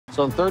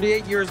So in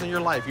 38 years in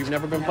your life, you've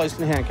never been placed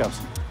in handcuffs?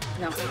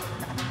 No.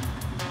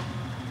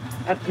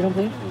 You don't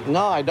believe me?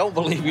 No, I don't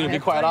believe you, to be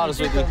quite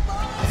honest with you.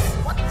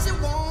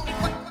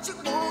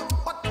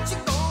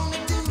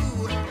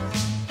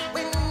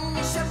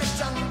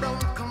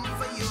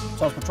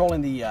 So I was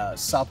patrolling the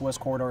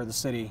southwest corridor of the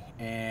city,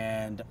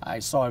 and I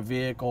saw a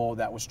vehicle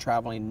that was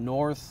traveling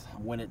north.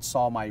 When it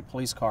saw my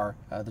police car,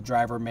 the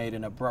driver made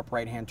an abrupt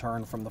right-hand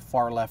turn from the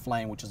far left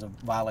lane, which is a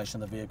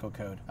violation of the vehicle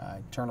code. I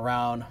turned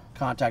around,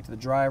 contacted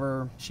the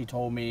driver. She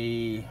told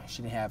me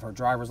she didn't have her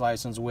driver's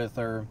license with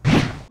her.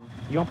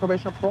 You on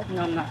probation or parole?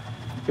 No, I'm not.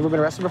 You ever been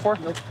arrested before?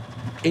 Nope.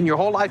 In your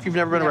whole life, you've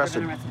never been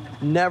arrested? Never been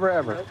arrested, no. Never,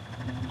 ever? Nope.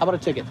 How about a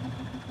ticket?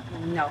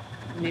 No.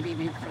 Maybe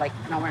for like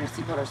not wearing a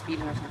seatbelt or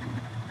speeding or something.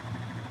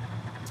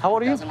 How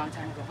old are you? That was a long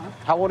time ago, huh?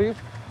 How old are you?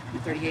 I'm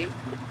 38.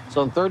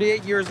 So in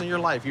 38 years in your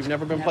life, you've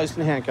never been placed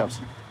in handcuffs?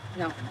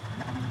 No.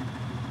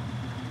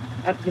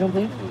 You don't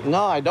believe me?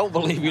 No, I don't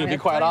believe you, to be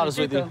quite honest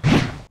with you.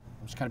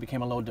 I just kind of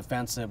became a little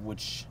defensive,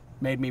 which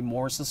made me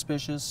more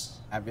suspicious.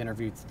 I've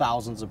interviewed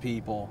thousands of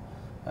people,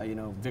 you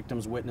know,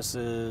 victims,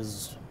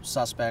 witnesses,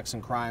 suspects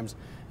in crimes,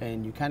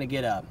 and you kind of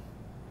get a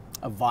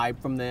vibe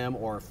from them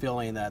or a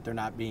feeling that they're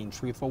not being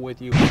truthful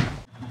with you.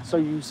 So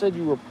you said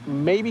you were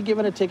maybe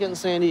given a ticket in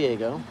San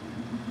Diego.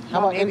 How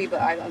about maybe,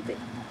 but I don't think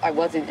I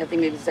wasn't. I think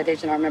maybe the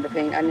citation I remember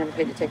paying. I never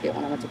paid the ticket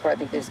when I went to court. I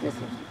think they dismissed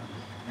it.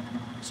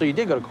 So you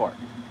did go to court.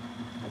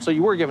 So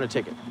you were given a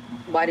ticket.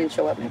 Well, I didn't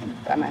show up. Maybe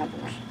I might have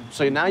one.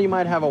 So now you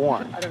might have a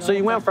warrant. So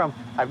you went from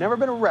I've never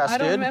been arrested I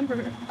don't remember.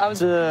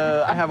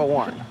 to I have a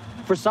warrant.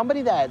 For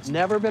somebody that's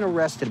never been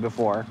arrested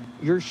before,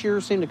 you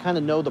sure seem to kind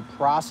of know the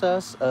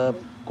process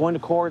of going to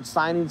court,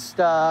 signing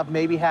stuff,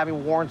 maybe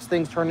having warrants,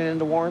 things turning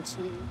into warrants.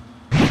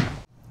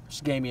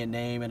 She gave me a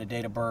name and a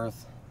date of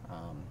birth.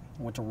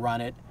 Went to run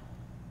it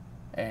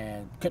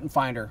and couldn't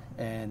find her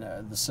in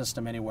the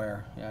system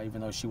anywhere, even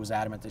though she was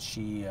adamant that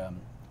she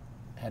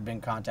had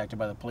been contacted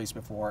by the police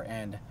before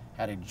and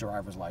had a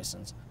driver's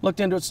license.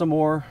 Looked into it some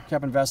more,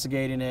 kept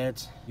investigating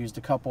it, used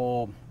a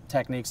couple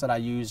techniques that I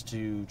used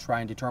to try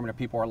and determine if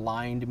people are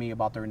lying to me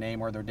about their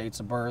name or their dates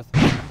of birth.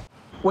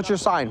 What's your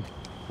sign?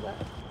 What?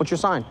 What's your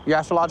sign? Your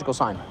astrological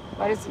sign?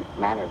 Why does it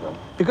matter, though?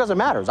 Because it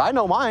matters. I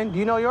know mine. Do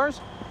you know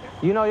yours?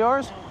 You know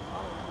yours?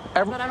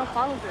 But I don't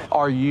follow it.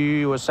 Are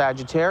you a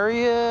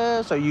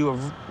Sagittarius? Are you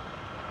a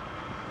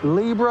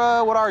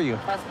Libra? What are you?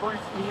 I was born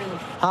in May.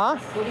 Huh?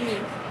 What do you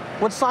mean?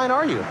 What sign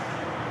are you?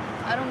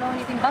 I don't know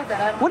anything about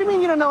that. What do you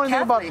mean you don't know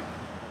anything Catholic.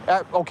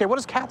 about? Okay, what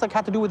does Catholic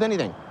have to do with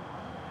anything?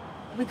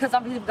 Because I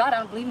believe God.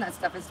 I don't believe in that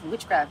stuff. It's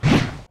witchcraft.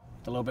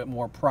 A little bit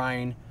more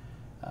prying.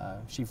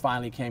 She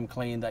finally came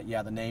clean that,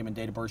 yeah, the name and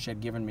date of birth she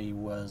had given me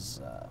was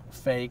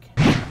fake.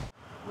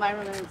 My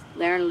name is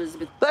Lauren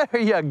Elizabeth. There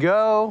you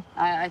go.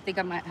 I think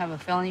I might have a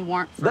felony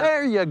warrant for...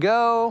 There you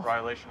go.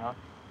 Violation, huh?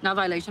 Not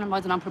violation. I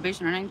wasn't on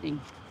probation or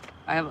anything.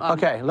 I have...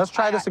 Okay, let's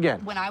try this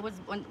again. When I was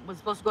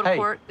supposed to go to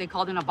court, they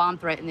called in a bomb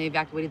threat and they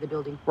evacuated the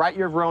building. Write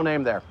your real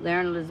name there.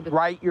 Lauren Elizabeth.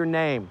 Write your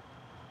name.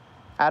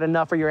 Had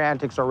enough of your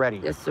antics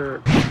already. Yes,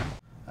 sir.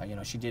 You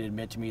know, she did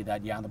admit to me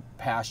that, yeah, in the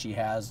past she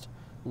has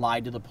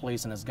lied to the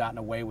police and has gotten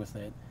away with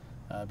it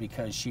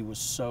because she was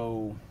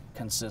so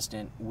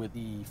consistent with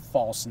the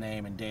false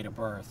name and date of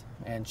birth.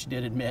 And she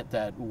did admit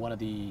that one of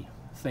the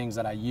things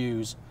that I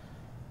use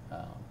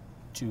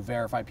to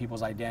verify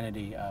people's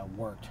identity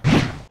worked.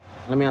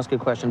 Let me ask you a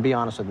question. Be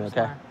honest with me,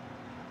 okay?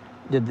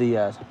 Did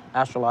the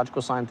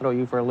astrological sign throw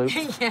you for a loop?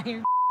 Yeah,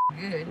 you're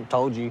good. I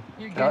told you.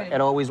 You're good. It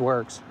always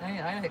works.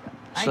 I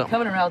ain't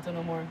coming to Rialto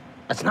no more.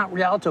 It's not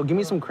Rialto. Give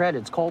me some credit.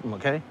 It's Colton,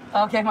 okay?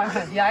 Okay, my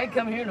bad. Yeah, I ain't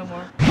coming here no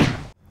more.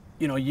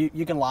 You know,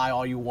 you can lie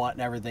all you want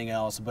and everything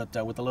else, but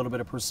with a little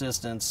bit of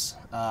persistence,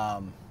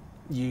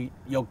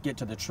 you'll get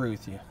to the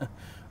truth.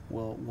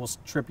 We'll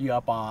trip you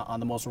up on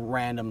the most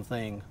random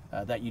thing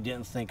that you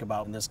didn't think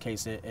about. In this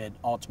case, it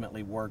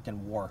ultimately worked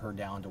and wore her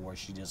down to where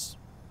she just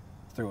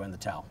threw in the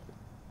towel.